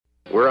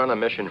We're on a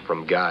mission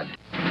from God.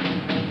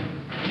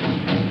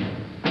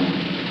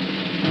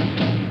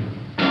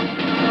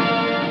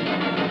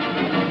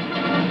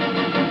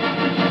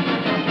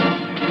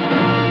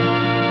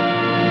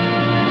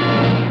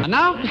 And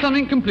now for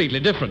something completely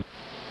different.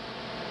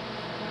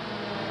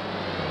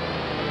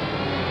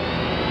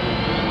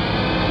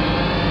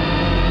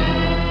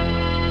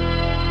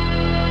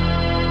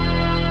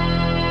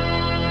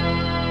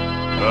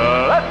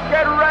 Let's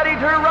get ready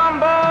to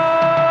rumble!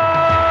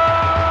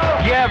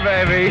 Yeah,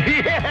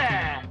 baby!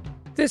 Yeah!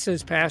 This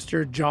is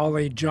Pastor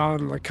Jolly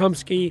John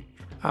Lekumsky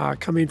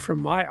coming from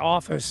my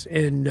office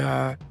in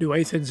New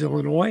Athens,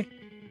 Illinois.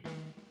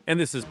 And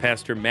this is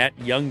Pastor Matt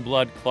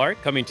Youngblood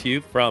Clark coming to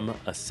you from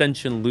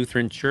Ascension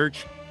Lutheran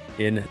Church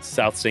in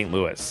South St.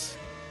 Louis.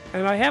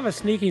 And I have a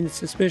sneaking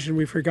suspicion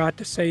we forgot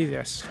to say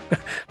this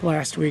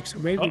last week, so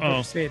maybe we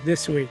can say it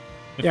this week.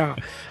 Yeah,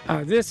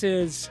 this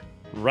is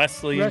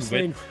Wrestling with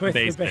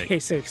the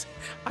basics.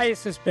 I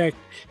suspect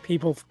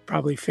people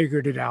probably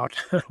figured it out.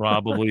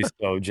 Probably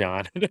so,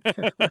 John.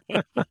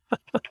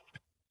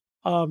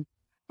 So,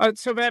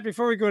 Matt,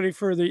 before we go any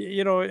further,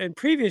 in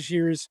previous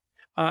years,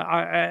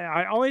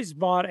 I always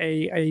bought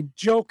a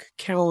joke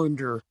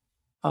calendar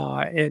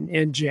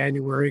in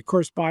January. Of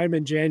course, buy them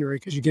in January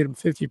because you get them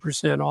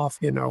 50% off,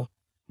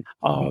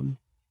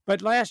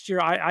 But last year,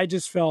 I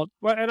just felt,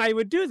 well, and I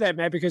would do that,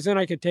 Matt, because then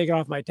I could take it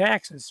off my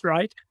taxes,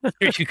 right?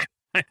 Because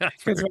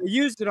I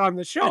used it on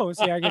the show.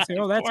 See, I can say,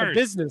 oh, that's a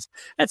business.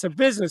 That's a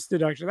business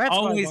deduction. That's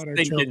always why I bought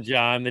thinking,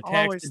 John, the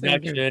tax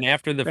deduction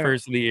after the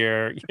first of the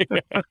year.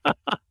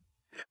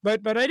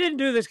 But I didn't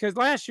do this because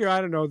last year,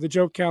 I don't know, the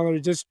joke calendar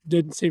just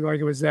didn't seem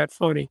like it was that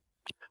funny.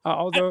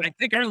 Although I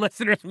think our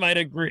listeners might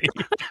agree.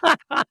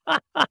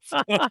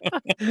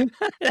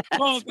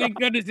 Oh, thank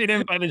goodness he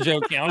didn't buy the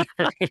joke calendar.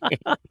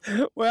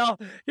 Well,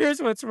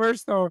 here's what's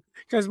worse, though,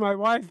 because my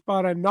wife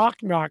bought a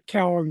knock-knock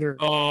calendar.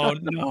 Oh,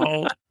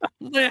 no.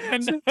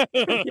 Lynn.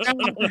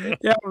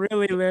 Yeah,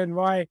 really, Lynn,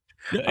 why?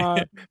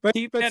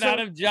 Keep that out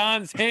of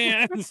John's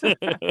hands.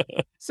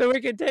 So we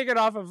can take it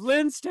off of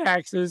Lynn's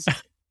taxes.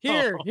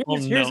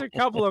 Here's a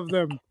couple of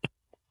them.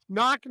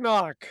 Knock,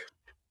 knock.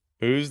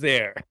 Who's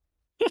there?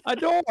 A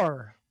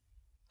door.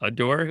 A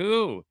door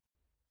who?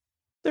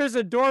 There's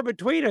a door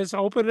between us.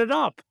 Open it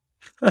up.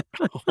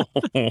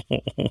 No.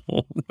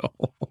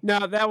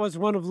 Now, that was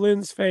one of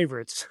Lynn's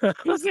favorites.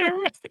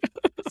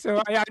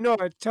 So I know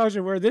it tells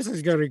you where this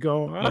is going to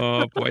go. Huh?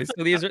 Oh, boy.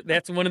 So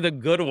that's one of the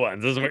good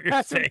ones, is what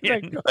you're saying.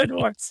 The good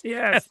ones,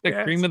 yes. That's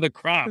the cream of the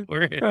crop.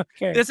 Okay.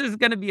 This is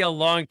going to be a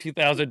long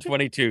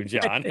 2022,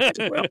 John.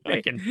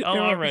 I can tell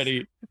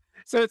already.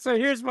 So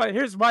here's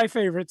my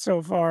favorite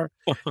so far.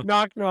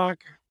 Knock,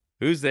 knock.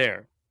 Who's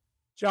there?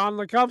 John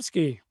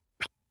Lekumsky.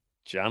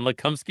 John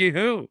Lekumsky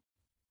who?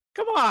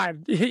 Come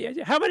on.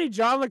 How many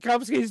John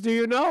Lekumskys do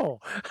you know?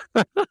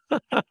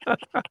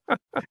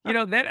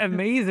 That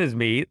amazes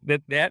me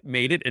that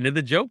made it into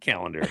the joke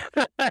calendar.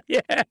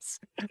 Yes.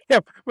 Yeah.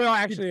 Well,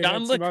 actually,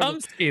 John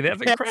Lekumsky.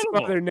 That's incredible.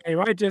 That's another name.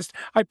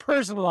 I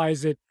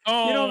personalize it.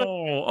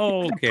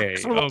 Oh, okay.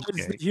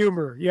 The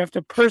humor. You have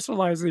to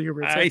personalize the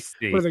humor. I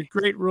see. One of the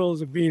great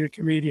rules of being a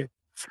comedian.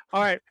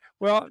 All right.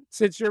 Well,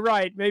 since you're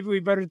right, maybe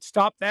we better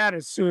stop that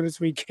as soon as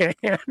we can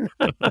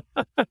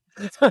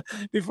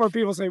before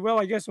people say, well,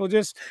 I guess we'll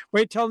just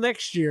wait till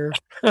next year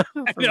for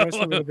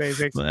Wrestling with the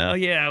Basics. Well,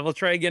 yeah, we'll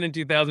try again in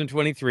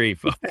 2023,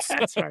 folks.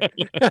 That's right.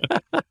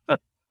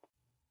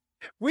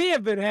 We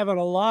have been having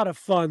a lot of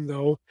fun,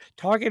 though,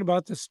 talking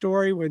about the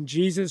story when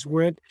Jesus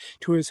went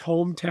to his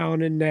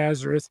hometown in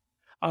Nazareth.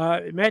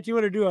 Matt, do you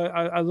want to do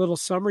a little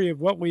summary of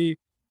what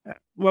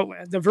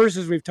the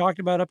verses we've talked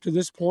about up to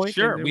this point?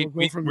 Sure. We'll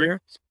go from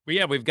there.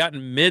 We've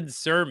gotten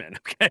mid-sermon.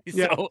 Okay.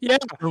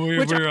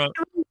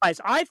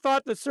 I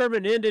thought the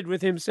sermon ended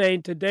with him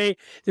saying, today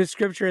this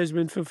scripture has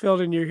been fulfilled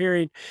in your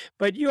hearing.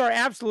 But you are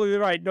absolutely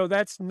right. No,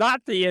 that's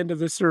not the end of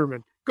the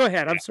sermon. Go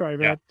ahead. I'm sorry,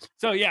 man. Yeah.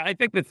 So, I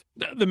think that's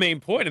the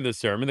main point of the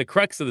sermon, the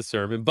crux of the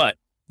sermon. But,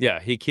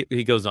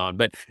 he goes on.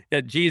 But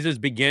at Jesus'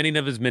 beginning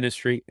of his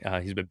ministry,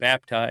 he's been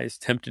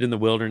baptized, tempted in the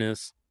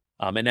wilderness.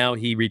 And now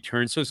he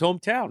returns to his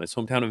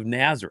hometown of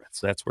Nazareth.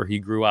 So that's where he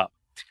grew up.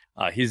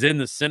 He's in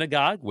the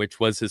synagogue, which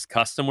was his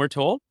custom, we're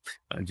told.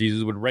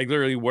 Jesus would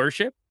regularly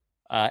worship.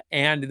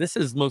 And this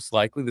is most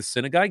likely the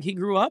synagogue he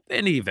grew up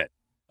in even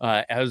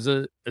as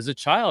a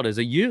child, as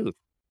a youth.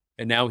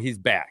 And now he's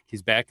back.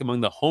 He's back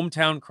among the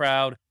hometown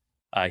crowd.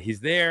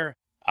 He's there,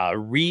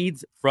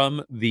 reads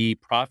from the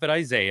prophet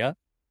Isaiah.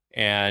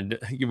 And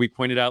we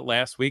pointed out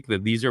last week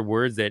that these are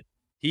words that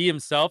he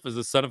himself, as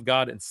the Son of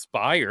God,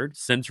 inspired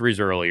centuries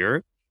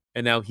earlier.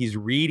 And now he's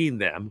reading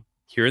them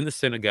here in the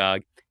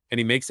synagogue. And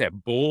he makes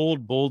that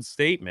bold, bold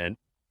statement.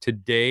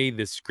 Today,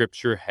 this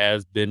scripture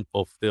has been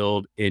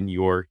fulfilled in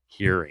your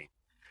hearing.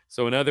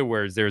 So in other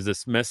words, there's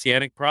this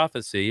messianic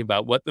prophecy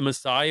about what the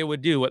Messiah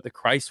would do, what the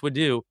Christ would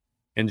do.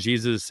 And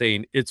Jesus is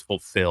saying, it's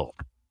fulfilled.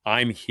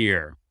 I'm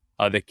here.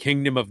 The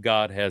kingdom of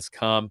God has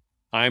come.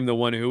 I'm the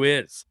one who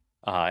is,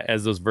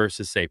 as those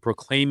verses say,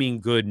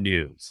 proclaiming good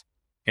news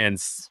and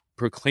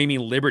proclaiming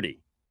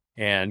liberty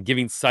and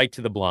giving sight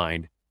to the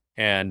blind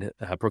and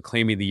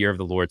proclaiming the year of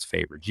the Lord's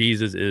favor.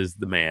 Jesus is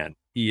the man.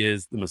 He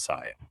is the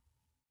Messiah.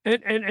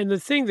 And the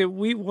thing that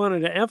we wanted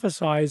to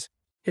emphasize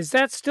is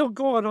that's still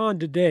going on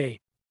today.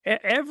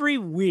 Every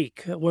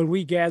week when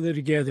we gather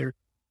together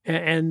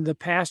and the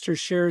pastor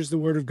shares the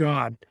word of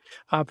God,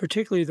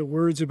 particularly the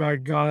words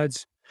about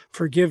God's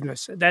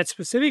forgiveness, that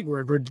specific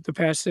word where the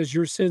pastor says,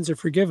 your sins are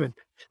forgiven.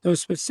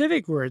 Those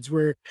specific words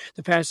where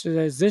the pastor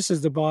says, this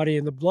is the body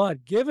and the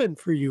blood given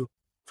for you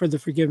for the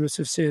forgiveness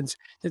of sins,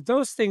 that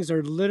those things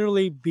are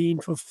literally being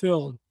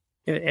fulfilled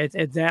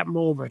at that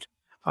moment.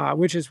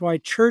 Which is why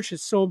church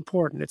is so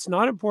important. It's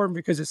not important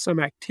because it's some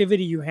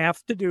activity you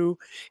have to do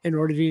in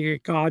order to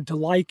get God to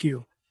like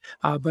you.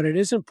 But it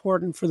is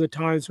important for the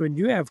times when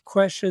you have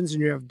questions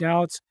and you have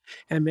doubts,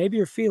 and maybe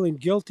you're feeling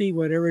guilty,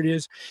 whatever it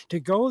is, to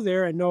go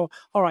there and know,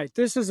 all right,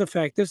 this is the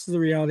fact, this is the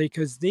reality,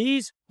 because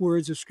these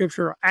words of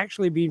Scripture are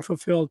actually being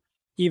fulfilled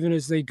even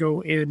as they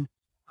go in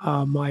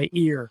my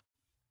ear.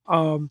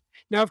 Now,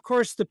 of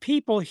course, the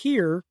people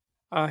here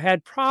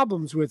had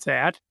problems with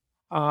that.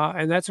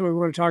 And that's what we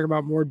want to talk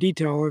about in more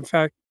detail. In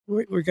fact,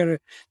 we're going to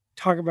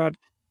talk about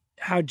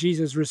how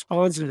Jesus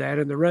responds to that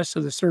in the rest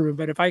of the sermon.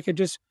 But if I could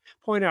just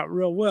point out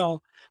real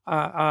well,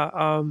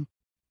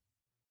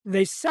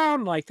 they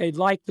sound like they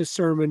liked the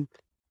sermon,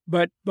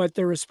 but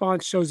their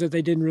response shows that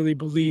they didn't really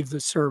believe the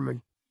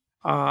sermon.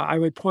 I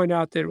would point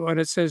out that when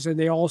it says, and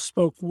they all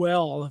spoke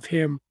well of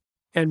him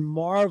and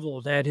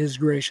marveled at his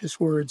gracious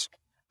words.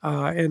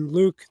 In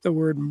Luke, the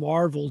word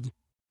marveled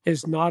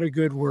is not a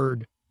good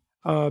word.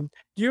 Do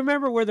you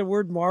remember where the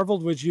word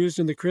marveled was used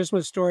in the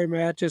Christmas story,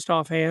 Matt, just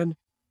offhand?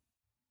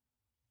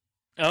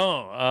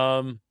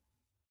 Oh,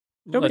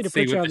 Don't mean to let's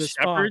see, put you with on the the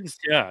spot. shepherds?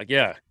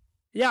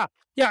 Yeah.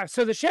 Yeah.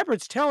 So the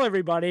shepherds tell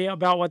everybody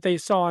about what they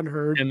saw and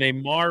heard. And they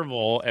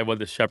marvel at what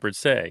the shepherds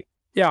say.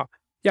 Yeah.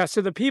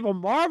 So the people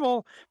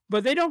marvel,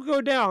 but they don't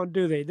go down,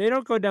 do they? They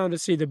don't go down to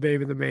see the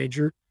babe in the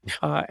manger.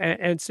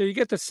 And so you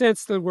get the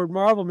sense the word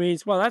marvel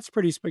means, well, that's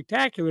pretty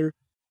spectacular,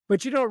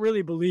 but you don't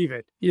really believe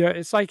it. You know,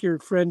 it's like your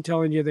friend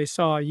telling you they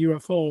saw a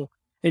UFO,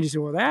 and you say,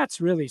 well,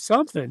 that's really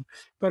something.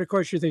 But of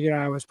course, you're thinking,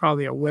 it was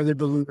probably a weather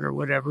balloon or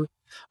whatever.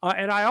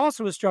 And I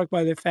also was struck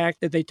by the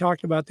fact that they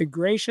talked about the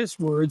gracious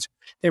words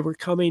that were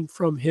coming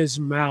from his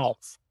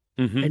mouth.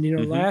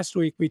 And, last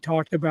week we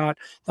talked about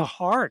the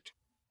heart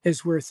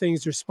is where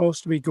things are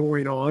supposed to be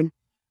going on.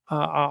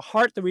 A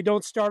heart that we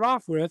don't start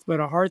off with, but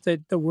a heart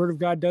that the Word of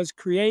God does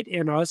create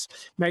in us,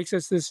 makes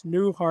us this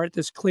new heart,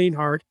 this clean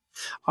heart.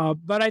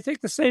 But I think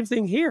the same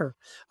thing here.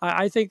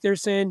 I think they're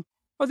saying,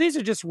 well, these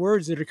are just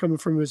words that are coming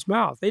from his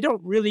mouth. They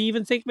don't really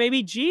even think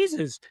maybe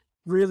Jesus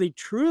really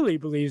truly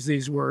believes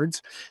these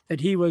words, that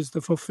he was the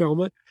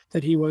fulfillment,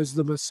 that he was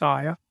the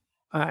Messiah.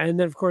 And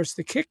then, of course,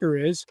 the kicker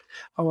is,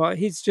 well,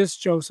 he's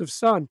just Joseph's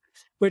son,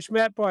 which,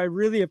 Matt, boy, I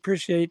really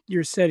appreciate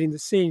your setting the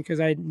scene because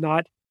I had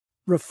not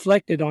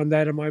reflected on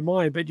that in my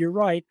mind. But you're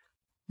right.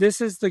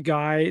 This is the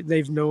guy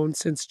they've known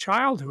since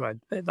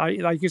childhood.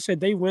 Like you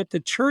said, they went to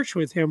church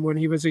with him when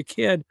he was a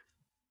kid.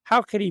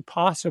 How could he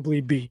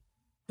possibly be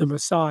the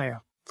Messiah?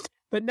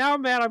 But now,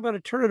 Matt, I'm going to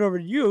turn it over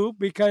to you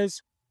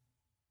because,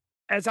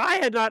 as I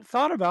had not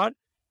thought about,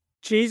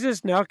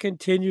 Jesus now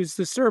continues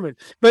the sermon.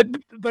 But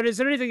is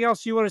there anything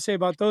else you want to say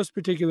about those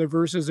particular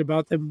verses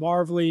about them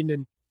marveling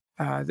and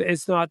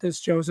it's not this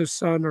Joseph's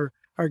son, or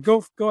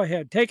go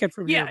ahead, take it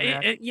from here,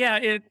 Matt.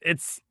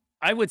 It's.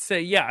 I would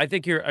say, I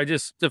think I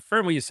just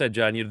affirm what you said,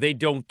 John. They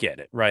don't get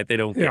it, right? They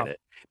don't get it.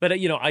 But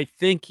I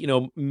think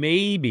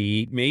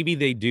maybe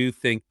they do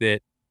think that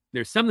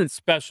there's something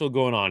special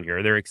going on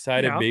here. They're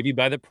excited maybe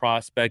by the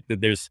prospect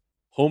that there's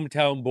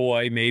hometown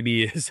boy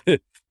maybe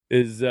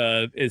is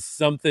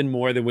something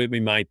more than what we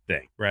might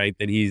think, right?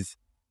 That he's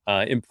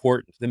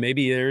important. That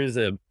maybe there is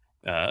the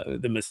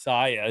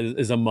Messiah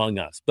is among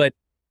us. But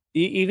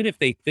even if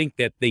they think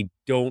that, they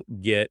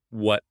don't get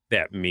what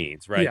that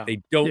means, right? Yeah.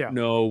 They don't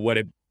know what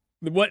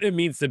it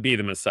means to be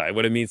the Messiah,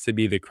 what it means to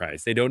be the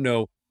Christ. They don't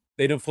know.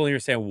 They don't fully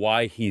understand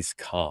why he's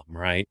come,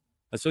 right?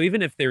 So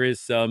even if there is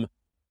some,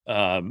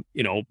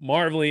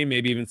 marveling,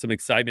 maybe even some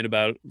excitement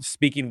about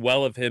speaking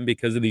well of him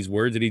because of these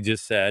words that he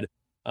just said,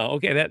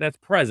 that's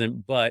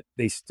present, but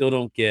they still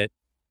don't get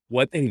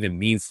what that even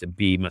means to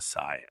be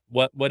Messiah.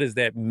 What does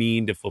that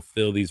mean to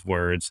fulfill these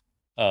words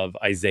of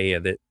Isaiah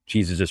that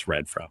Jesus just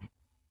read from?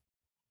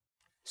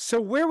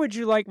 So where would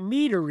you like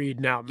me to read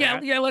now,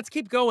 Matt? Yeah, let's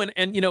keep going.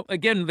 And,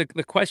 again,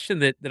 the question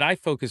that I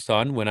focused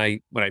on when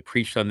I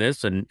preached on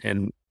this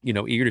and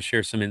eager to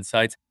share some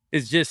insights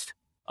is just,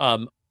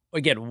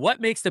 again, what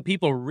makes the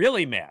people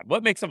really mad?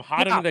 What makes them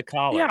hot under the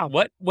collar? Yeah.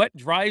 What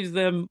drives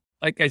them,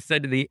 like I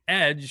said, to the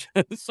edge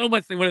so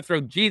much they want to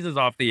throw Jesus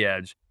off the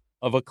edge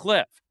of a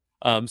cliff?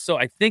 So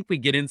I think we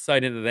get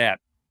insight into that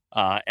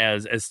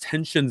as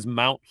tensions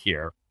mount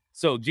here.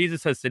 So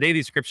Jesus says, today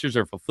these scriptures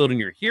are fulfilled in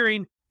your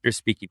hearing. You're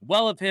speaking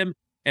well of him.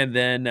 And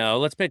then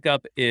let's pick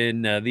up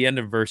in the end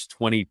of verse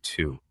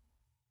 22.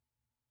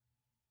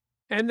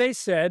 And they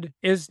said,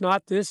 is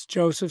not this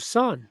Joseph's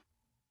son?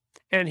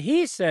 And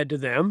he said to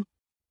them,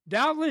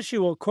 doubtless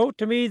you will quote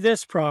to me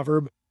this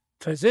proverb,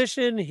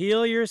 physician,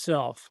 heal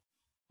yourself.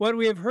 What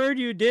we have heard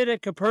you did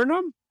at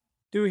Capernaum,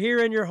 do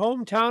here in your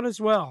hometown as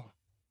well.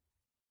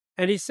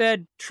 And he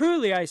said,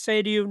 truly, I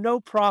say to you, no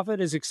prophet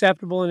is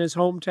acceptable in his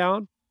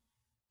hometown.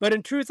 But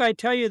in truth, I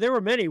tell you, there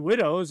were many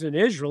widows in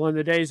Israel in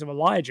the days of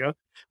Elijah,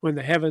 when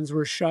the heavens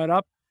were shut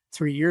up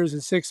 3 years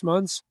and 6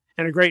 months,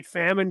 and a great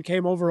famine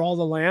came over all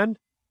the land.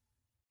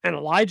 And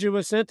Elijah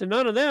was sent to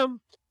none of them,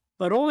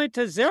 but only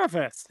to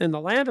Zarephath in the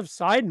land of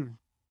Sidon,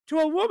 to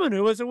a woman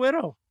who was a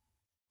widow.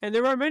 And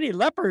there were many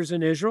lepers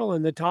in Israel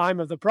in the time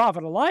of the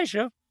prophet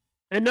Elisha,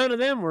 and none of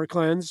them were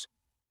cleansed,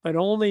 but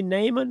only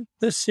Naaman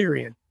the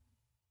Syrian.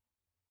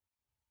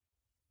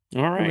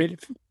 All right.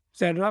 Is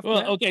that enough?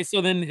 Well, okay. So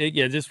then,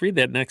 just read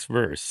that next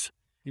verse.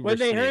 When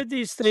they heard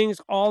these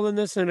things, all in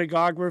the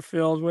synagogue were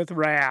filled with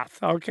wrath.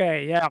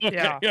 Okay, yeah.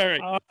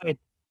 All right.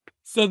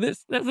 So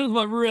this is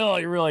what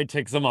really, really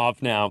ticks him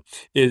off now,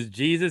 is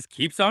Jesus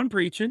keeps on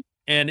preaching.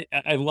 And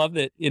I love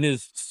that in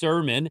his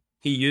sermon,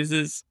 he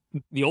uses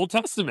the Old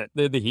Testament,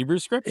 the Hebrew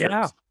scriptures.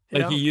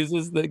 Yeah. He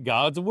uses the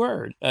God's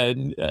word,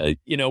 and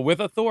with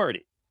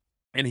authority.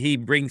 And he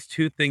brings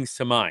two things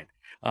to mind.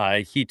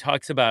 He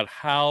talks about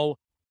how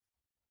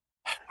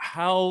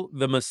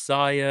the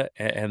Messiah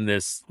and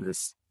this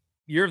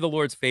year of the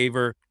Lord's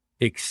favor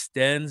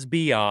extends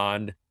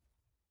beyond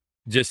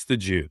just the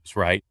Jews,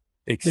 right?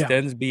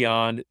 Extends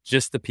beyond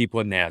just the people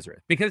in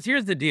Nazareth. Because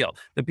here's the deal.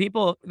 The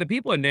people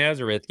in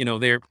Nazareth,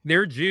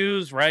 they're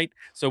Jews, right?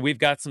 So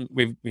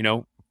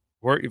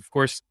of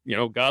course,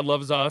 God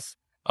loves us.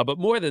 But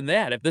more than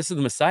that, if this is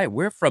the Messiah,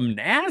 we're from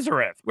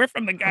Nazareth. We're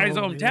from the guy's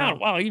hometown.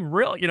 Wow,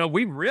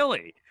 we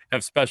really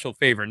have special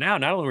favor now.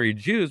 Not only are we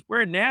Jews,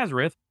 we're in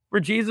Nazareth,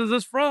 where Jesus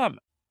is from.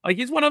 Like,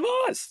 he's one of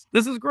us.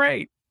 This is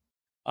great.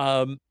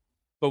 But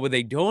what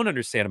they don't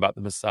understand about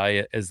the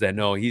Messiah is that,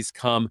 no, he's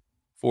come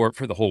for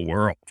the whole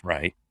world,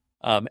 right?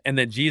 And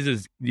that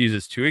Jesus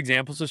uses two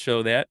examples to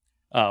show that.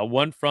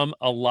 One from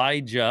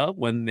Elijah,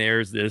 when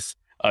there's this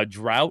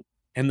drought,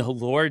 and the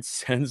Lord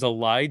sends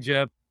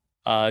Elijah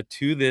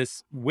to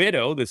this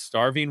widow, this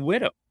starving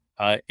widow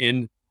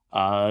in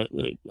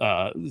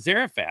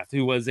Zarephath,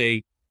 who was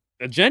a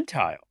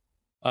Gentile.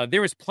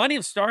 There was plenty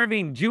of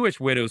starving Jewish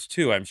widows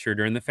too, I'm sure,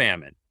 during the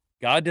famine.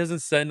 God doesn't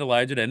send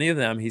Elijah to any of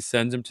them. He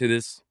sends him to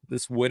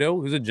this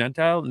widow who's a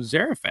Gentile in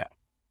Zarephath,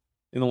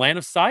 in the land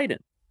of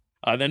Sidon.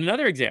 Then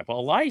another example,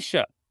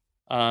 Elisha.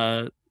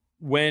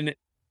 When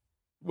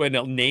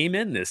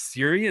Naaman, this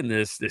Syrian,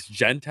 this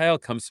Gentile,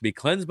 comes to be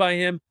cleansed by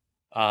him,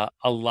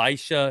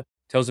 Elisha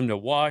tells him to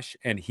wash,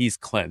 and he's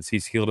cleansed.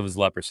 He's healed of his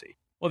leprosy.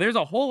 Well, there's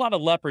a whole lot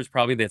of lepers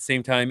probably at that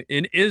same time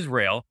in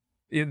Israel.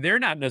 They're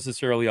not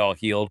necessarily all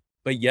healed,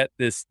 but yet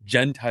this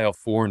Gentile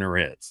foreigner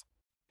is.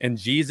 And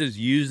Jesus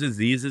uses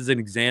these as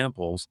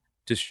examples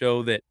to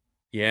show that,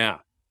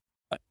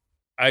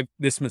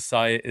 this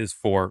Messiah is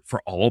for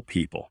all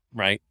people,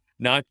 right?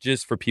 Not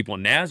just for people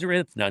in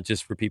Nazareth, not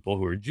just for people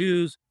who are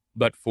Jews,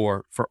 but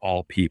for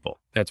all people.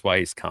 That's why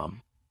he's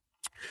come.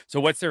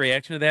 So what's the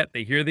reaction to that?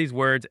 They hear these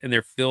words and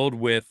they're filled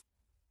with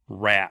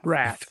wrath.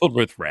 Filled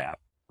with wrath.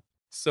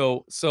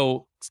 So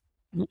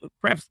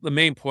perhaps the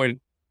main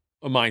point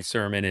of my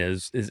sermon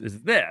is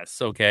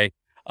this, okay?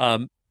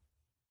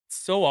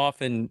 So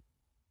often,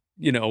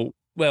 let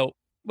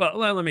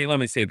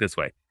me say it this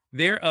way.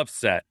 They're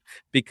upset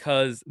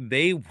because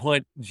they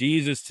want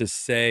Jesus to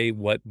say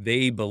what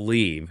they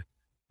believe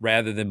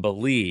rather than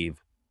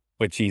believe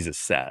what Jesus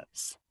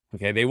says.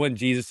 Okay, they want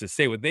Jesus to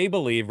say what they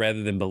believe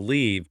rather than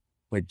believe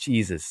what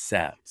Jesus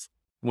says.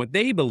 What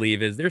they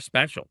believe is they're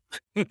special.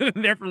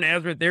 They're from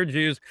Nazareth. They're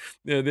Jews.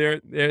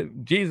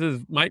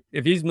 Jesus might,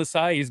 if he's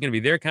Messiah, he's going to be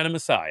their kind of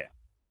Messiah.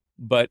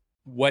 But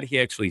what he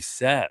actually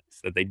says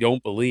that they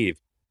don't believe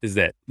is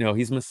that, no,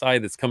 he's Messiah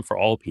that's come for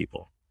all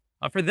people.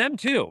 For them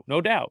too, no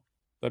doubt,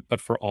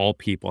 but for all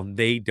people. And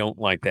they don't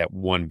like that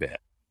one bit.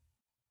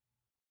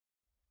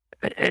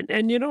 And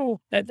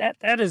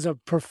that is a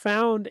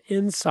profound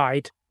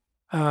insight,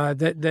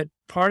 that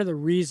part of the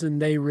reason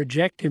they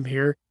reject him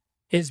here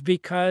is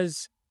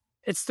because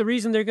it's the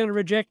reason they're going to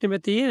reject him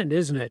at the end,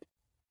 isn't it?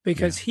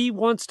 Because he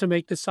wants to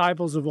make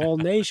disciples of all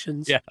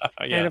nations.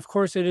 And of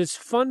course, it is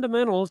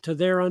fundamental to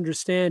their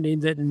understanding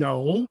that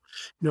no,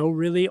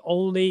 really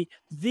only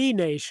the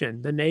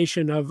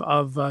nation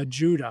of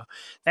Judah.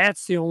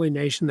 That's the only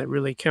nation that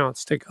really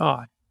counts to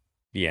God.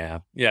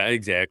 Yeah,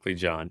 exactly,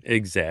 John.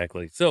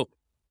 Exactly. So,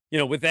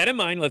 with that in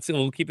mind,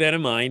 we'll keep that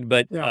in mind.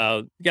 But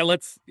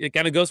it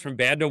kind of goes from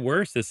bad to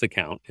worse, this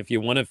account. If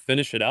you want to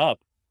finish it up,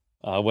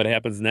 what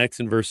happens next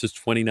in verses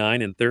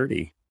 29 and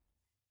 30?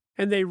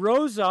 And they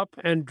rose up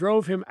and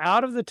drove him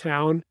out of the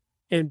town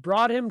and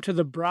brought him to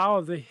the brow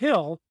of the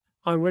hill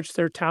on which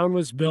their town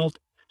was built,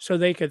 so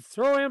they could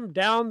throw him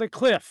down the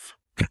cliff.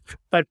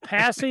 But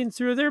passing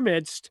through their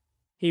midst,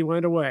 he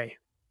went away.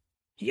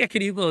 Yeah,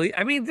 can you believe?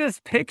 I mean,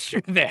 just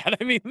picture that.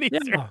 I mean,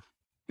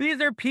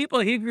 these are people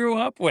he grew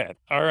up with,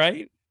 all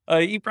right?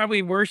 He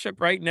probably worshiped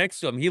right next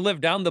to him. He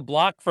lived down the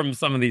block from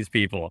some of these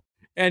people.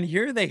 And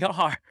here they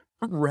are,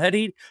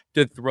 ready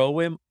to throw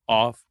him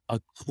off a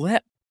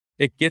cliff.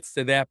 It gets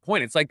to that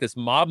point. It's like this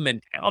mob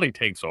mentality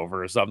takes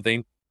over or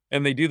something.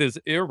 And they do this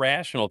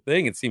irrational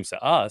thing, it seems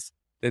to us,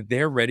 that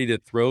they're ready to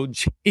throw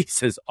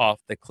Jesus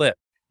off the cliff.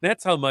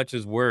 That's how much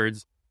his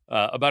words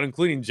about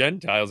including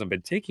Gentiles in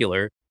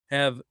particular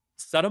have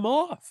set them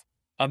off.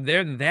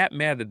 They're that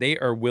mad that they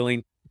are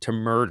willing to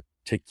murder,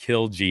 to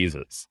kill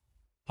Jesus.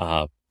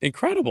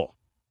 Incredible.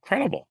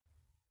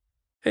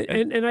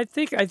 And I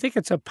think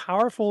it's a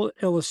powerful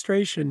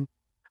illustration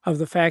of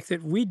the fact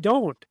that we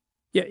don't.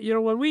 Yeah,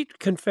 when we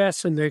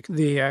confess in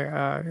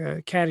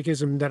the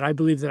catechism that I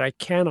believe that I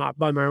cannot,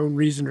 by my own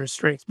reason or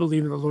strength,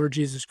 believe in the Lord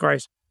Jesus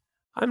Christ,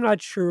 I'm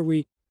not sure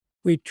we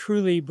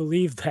truly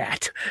believe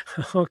that.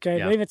 Okay,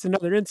 Yeah. maybe it's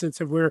another instance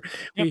of where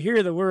we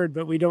hear the word,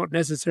 but we don't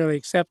necessarily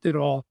accept it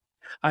all.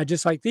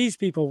 Just like these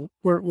people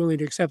weren't willing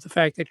to accept the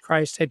fact that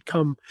Christ had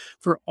come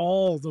for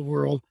all the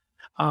world.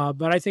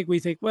 But I think we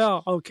think,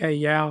 well, okay,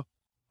 yeah,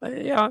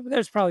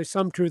 there's probably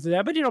some truth to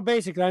that. But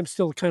basically, I'm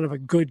still kind of a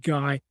good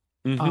guy.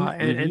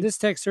 And this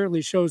text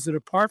certainly shows that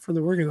apart from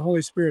the work of the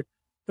Holy Spirit,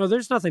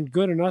 there's nothing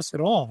good in us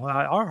at all.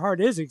 Our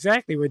heart is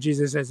exactly what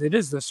Jesus says. It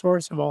is the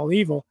source of all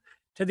evil,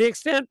 to the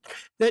extent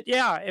that,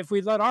 if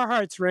we let our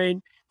hearts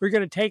reign, we're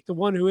going to take the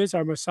one who is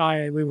our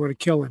Messiah and we want to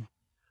kill him.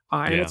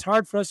 And it's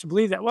hard for us to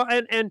believe that. Well,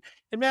 and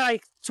Matt, I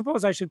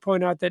suppose I should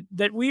point out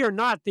that we are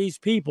not these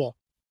people,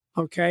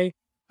 okay?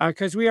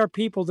 Because we are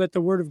people that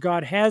the Word of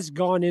God has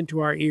gone into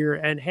our ear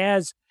and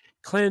has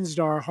cleansed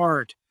our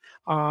heart.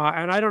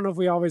 And I don't know if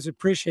we always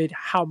appreciate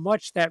how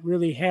much that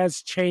really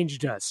has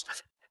changed us,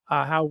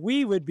 how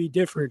we would be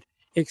different,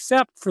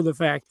 except for the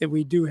fact that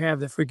we do have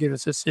the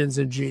forgiveness of sins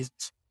in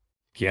Jesus.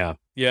 Yeah,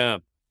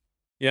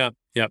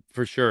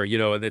 for sure.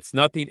 It's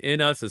nothing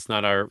in us. It's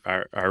not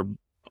our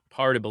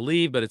part to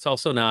believe, but it's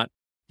also not,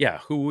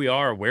 who we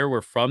are, where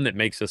we're from that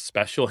makes us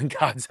special in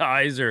God's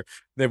eyes, or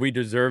that we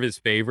deserve his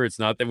favor. It's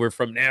not that we're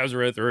from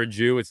Nazareth or a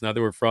Jew. It's not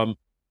that we're from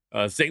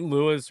St.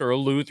 Louis or a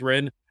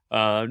Lutheran.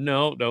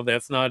 No,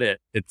 that's not it.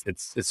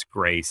 It's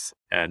grace,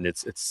 and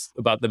it's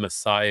about the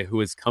Messiah who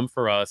has come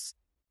for us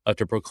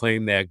to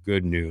proclaim that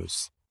good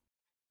news.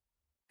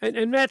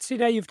 And Matt, see,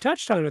 now you've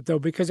touched on it, though,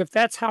 because if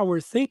that's how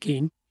we're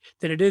thinking,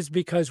 that it is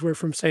because we're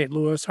from St.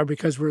 Louis or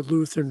because we're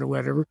Lutheran or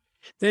whatever,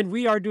 then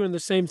we are doing the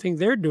same thing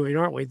they're doing,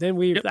 aren't we? Then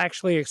we've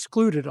actually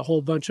excluded a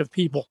whole bunch of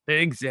people.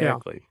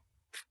 Exactly.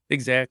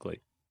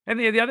 And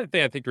the other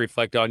thing I think to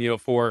reflect on,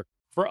 for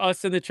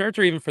us in the church,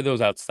 or even for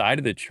those outside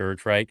of the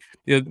church, right?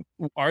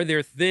 Are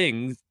there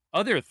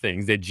other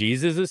things that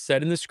Jesus has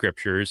said in the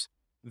scriptures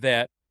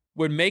that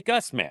would make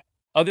us mad?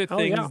 Other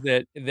things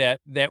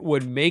that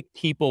would make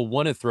people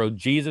want to throw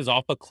Jesus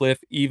off a cliff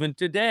even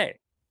today.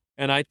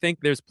 And I think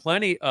there's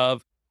plenty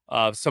of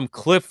some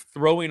cliff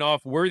throwing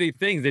off worthy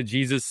things that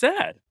Jesus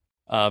said.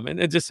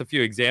 And just a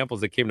few examples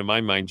that came to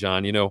my mind,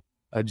 John.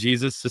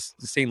 Jesus just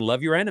saying,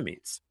 "Love your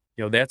enemies."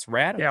 That's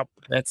radical. Yep.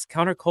 That's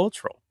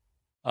countercultural.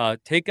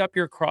 Take up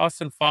your cross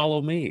and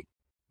follow me.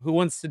 Who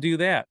wants to do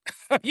that?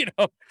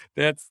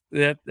 That's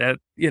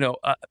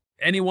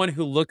anyone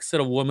who looks at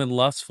a woman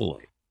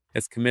lustfully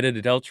has committed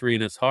adultery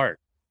in his heart.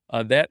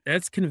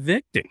 That's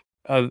convicting.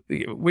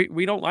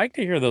 We don't like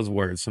to hear those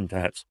words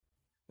sometimes.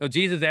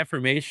 Jesus'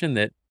 affirmation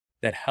that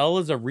hell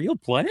is a real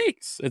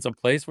place. It's a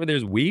place where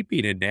there's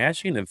weeping and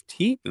gnashing of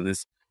teeth and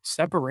this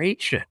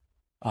separation.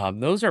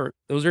 Those are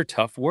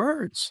tough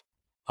words.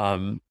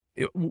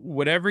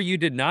 Whatever you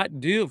did not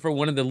do for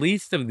one of the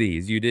least of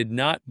these, you did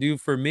not do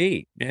for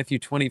me. Matthew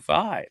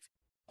 25.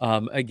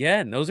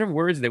 Again, those are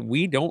words that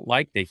we don't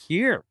like to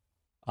hear,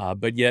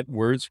 but yet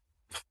words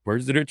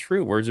that are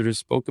true, words that are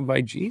spoken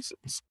by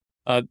Jesus.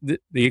 The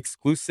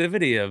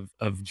exclusivity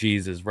of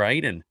Jesus,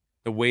 right? And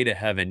the way to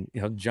heaven.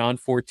 John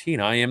 14,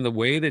 I am the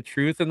way, the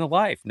truth, and the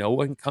life. No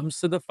one comes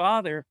to the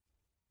Father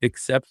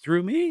except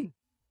through me.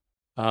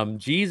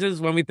 Jesus,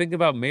 when we think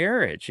about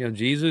marriage,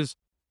 Jesus,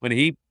 when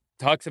he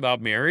talks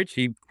about marriage,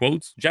 he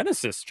quotes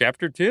Genesis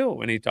chapter 2,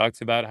 when he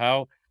talks about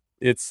how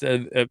it's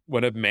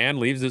when a man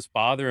leaves his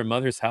father and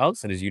mother's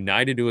house and is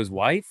united to his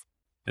wife,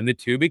 and the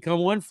two become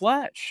one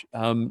flesh.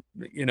 That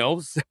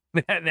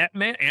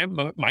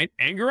might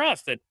anger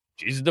us that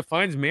Jesus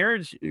defines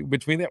marriage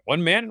between that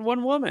one man and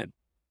one woman.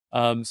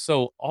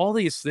 So all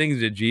these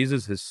things that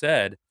Jesus has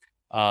said,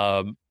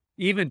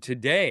 even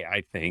today,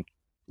 I think,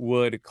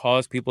 would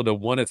cause people to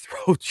want to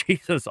throw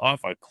Jesus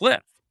off a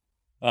cliff.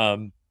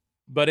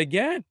 But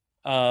again,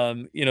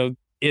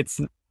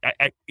 it's,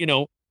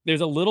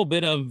 there's a little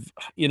bit of,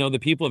 the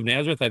people of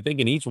Nazareth, I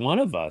think, in each one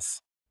of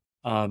us.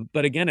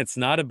 But again, it's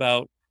not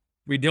about,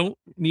 we don't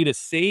need a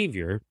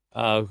savior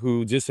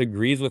who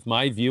disagrees with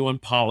my view on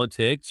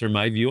politics or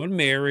my view on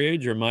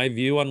marriage or my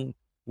view on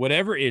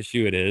whatever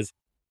issue it is.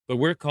 But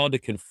we're called to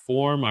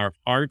conform our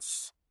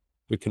hearts,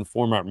 we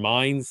conform our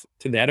minds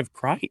to that of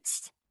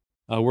Christ.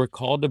 We're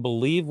called to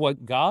believe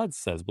what God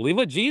says, believe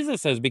what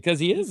Jesus says, because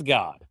he is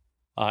God.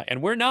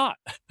 And we're not.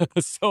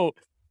 So,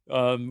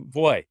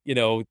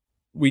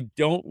 we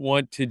don't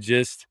want to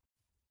just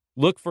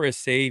look for a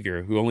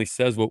savior who only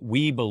says what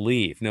we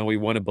believe. No, we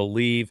want to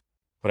believe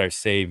what our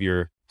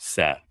Savior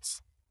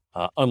says,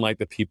 unlike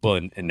the people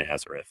in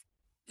Nazareth.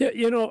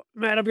 Yeah,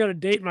 Matt, I'm going to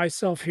date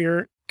myself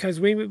here because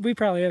we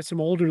probably have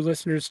some older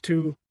listeners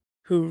too.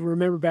 who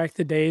remember back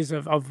the days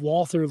of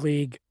Walther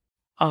League.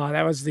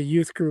 That was the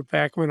youth group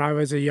back when I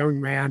was a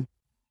young man.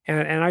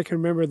 And I can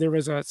remember there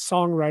was a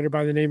songwriter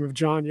by the name of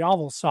John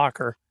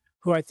Yavelsocker,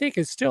 who I think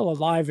is still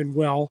alive and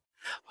well.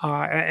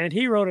 And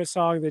he wrote a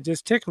song that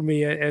just tickled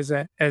me as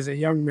a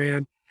young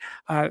man.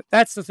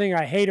 That's the thing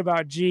I hate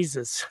about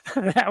Jesus.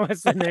 That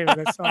was the name of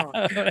the song.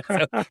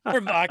 That's a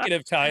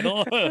provocative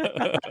title.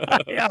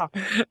 Yeah,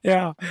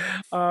 yeah.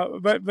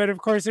 But of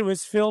course, it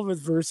was filled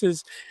with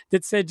verses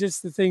that said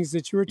just the things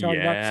that you were talking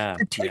Yeah, about,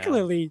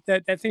 particularly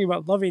that thing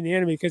about loving the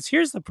enemy. Because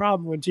here's the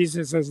problem when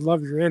Jesus says,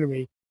 love your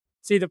enemy.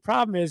 See, the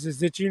problem is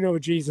that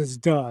Jesus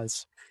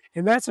does.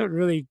 And that's what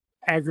really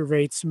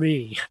aggravates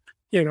me.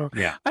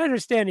 yeah. I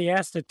understand he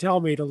has to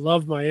tell me to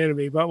love my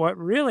enemy, but what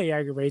really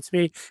aggravates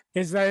me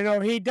is that I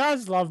know he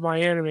does love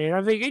my enemy. And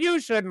I'm thinking, you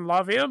shouldn't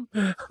love him.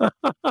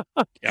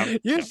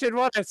 You should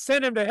want to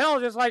send him to hell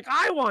just like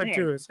I want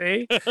to,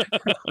 see?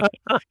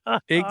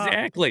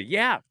 Exactly.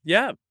 Yeah.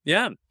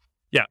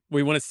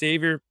 We want a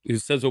savior who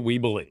says what we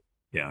believe.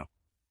 Yeah.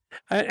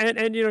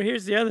 And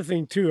here's the other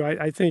thing, too.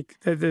 I think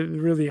that the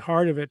really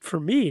heart of it for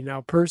me now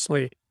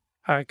personally,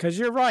 because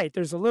you're right,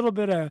 there's a little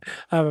bit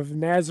of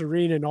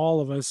Nazarene in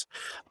all of us,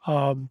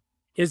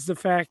 is the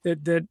fact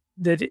that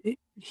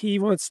he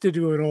wants to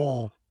do it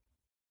all.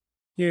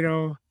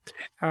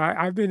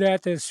 I've been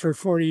at this for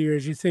 40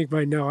 years. You think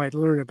by now I'd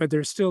learn it, but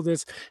there's still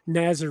this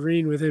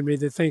Nazarene within me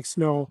that thinks,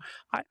 no,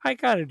 I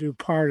got to do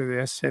part of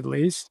this at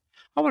least.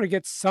 I want to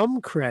get some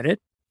credit,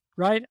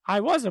 right? I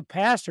was a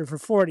pastor for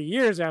 40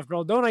 years after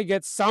all. Don't I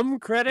get some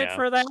credit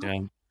for that?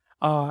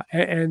 Yeah.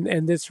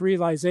 And this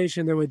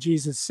realization that what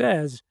Jesus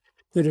says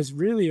that is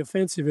really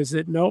offensive is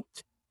that nope,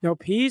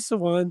 he's the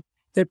one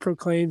that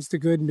proclaims the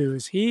good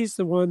news. He's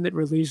the one that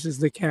releases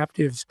the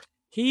captives.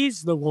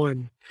 He's the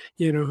one,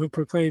 who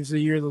proclaims the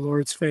year of the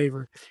Lord's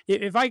favor.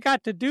 If I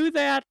got to do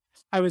that,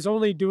 I was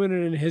only doing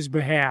it in his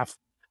behalf.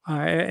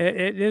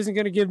 It isn't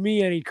going to give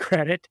me any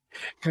credit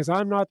because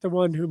I'm not the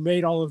one who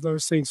made all of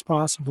those things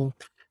possible.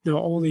 No,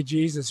 only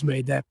Jesus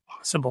made that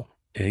possible.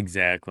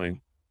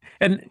 Exactly.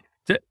 And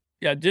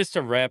just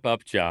to wrap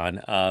up,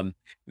 John,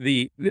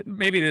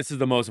 maybe this is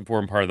the most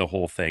important part of the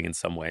whole thing in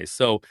some ways.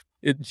 So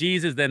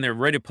Jesus, then they're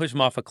ready to push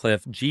him off a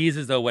cliff.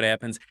 Jesus, though, what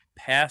happens,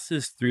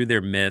 passes through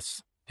their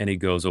midst and he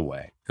goes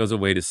away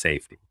to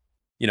safety.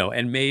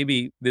 And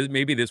maybe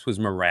this was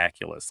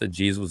miraculous that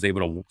Jesus was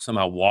able to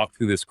somehow walk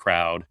through this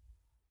crowd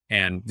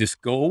and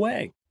just go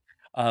away.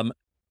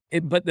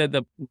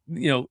 But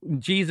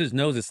Jesus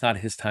knows it's not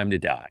his time to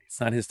die.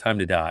 It's not his time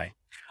to die.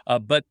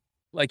 But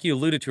like you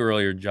alluded to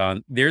earlier,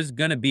 John, there's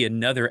going to be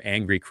another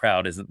angry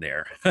crowd, isn't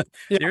there?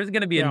 There's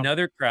going to be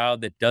another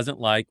crowd that doesn't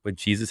like what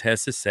Jesus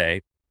has to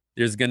say.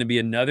 There's going to be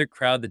another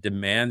crowd that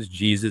demands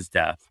Jesus'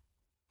 death.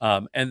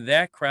 And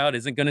that crowd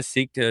isn't going to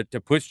seek to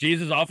push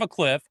Jesus off a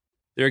cliff.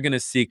 They're going to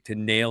seek to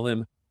nail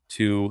him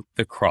to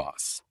the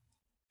cross.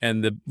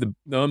 And the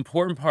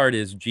important part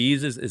is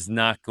Jesus is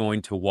not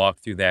going to walk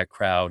through that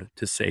crowd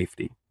to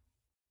safety.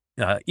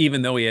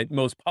 Even though he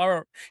most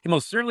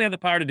certainly had the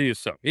power to do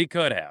so. He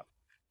could have.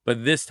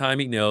 But this time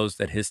he knows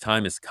that his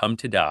time has come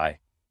to die.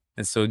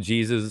 And so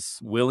Jesus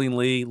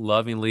willingly,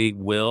 lovingly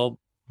will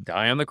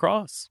die on the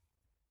cross.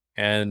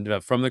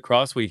 And from the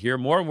cross, we hear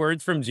more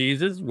words from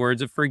Jesus,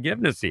 words of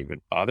forgiveness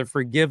even. Father,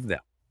 forgive them.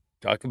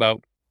 Talk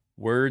about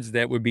words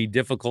that would be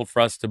difficult for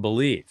us to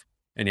believe.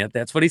 And yet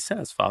that's what he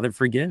says, Father,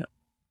 forgive.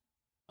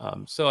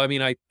 So, I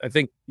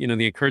think,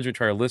 the encouragement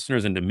to our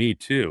listeners and to me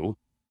too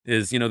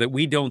is, that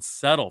we don't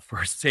settle for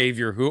a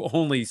Savior who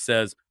only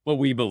says what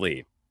we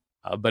believe,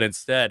 but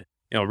instead,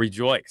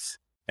 rejoice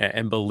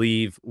and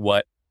believe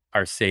what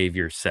our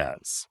Savior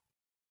says.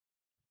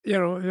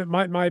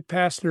 My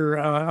pastor,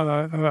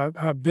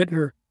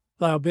 Bittner,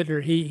 Lyle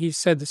Bittner, he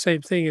said the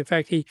same thing. In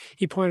fact,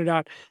 he pointed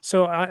out,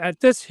 so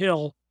at this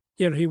hill,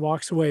 he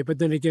walks away. But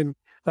then again,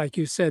 like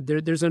you said,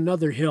 there's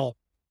another hill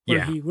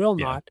where he will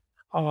not.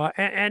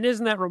 And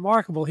isn't that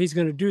remarkable? He's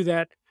going to do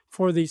that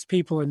for these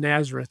people in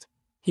Nazareth.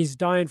 He's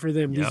dying for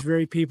them, these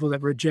very people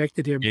that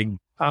rejected him.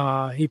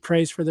 He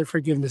prays for their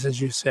forgiveness,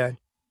 as you said.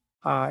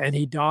 And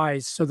he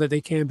dies so that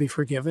they can be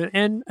forgiven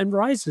and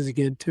rises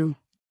again, too.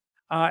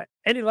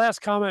 Any last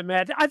comment,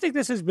 Matt? I think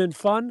this has been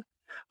fun.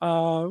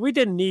 We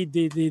didn't need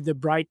the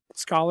bright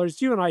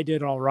scholars. You and I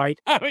did all right.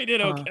 We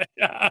did okay.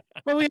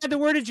 Well, we had the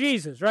word of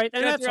Jesus, right?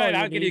 And that's right.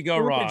 all How can you go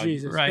wrong?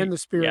 Jesus right. and the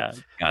Spirit. Yeah.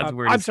 God's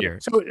word is here.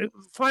 So,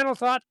 final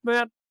thought,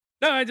 Matt?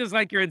 No, I just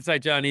like your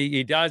insight, John.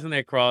 He dies on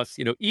that cross,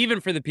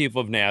 even for the people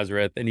of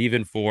Nazareth and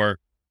even for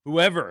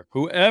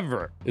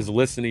whoever is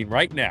listening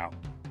right now,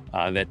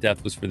 that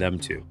death was for them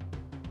too.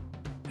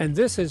 And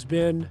this has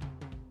been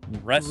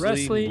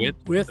Wrestling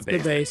with the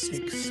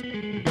Basics.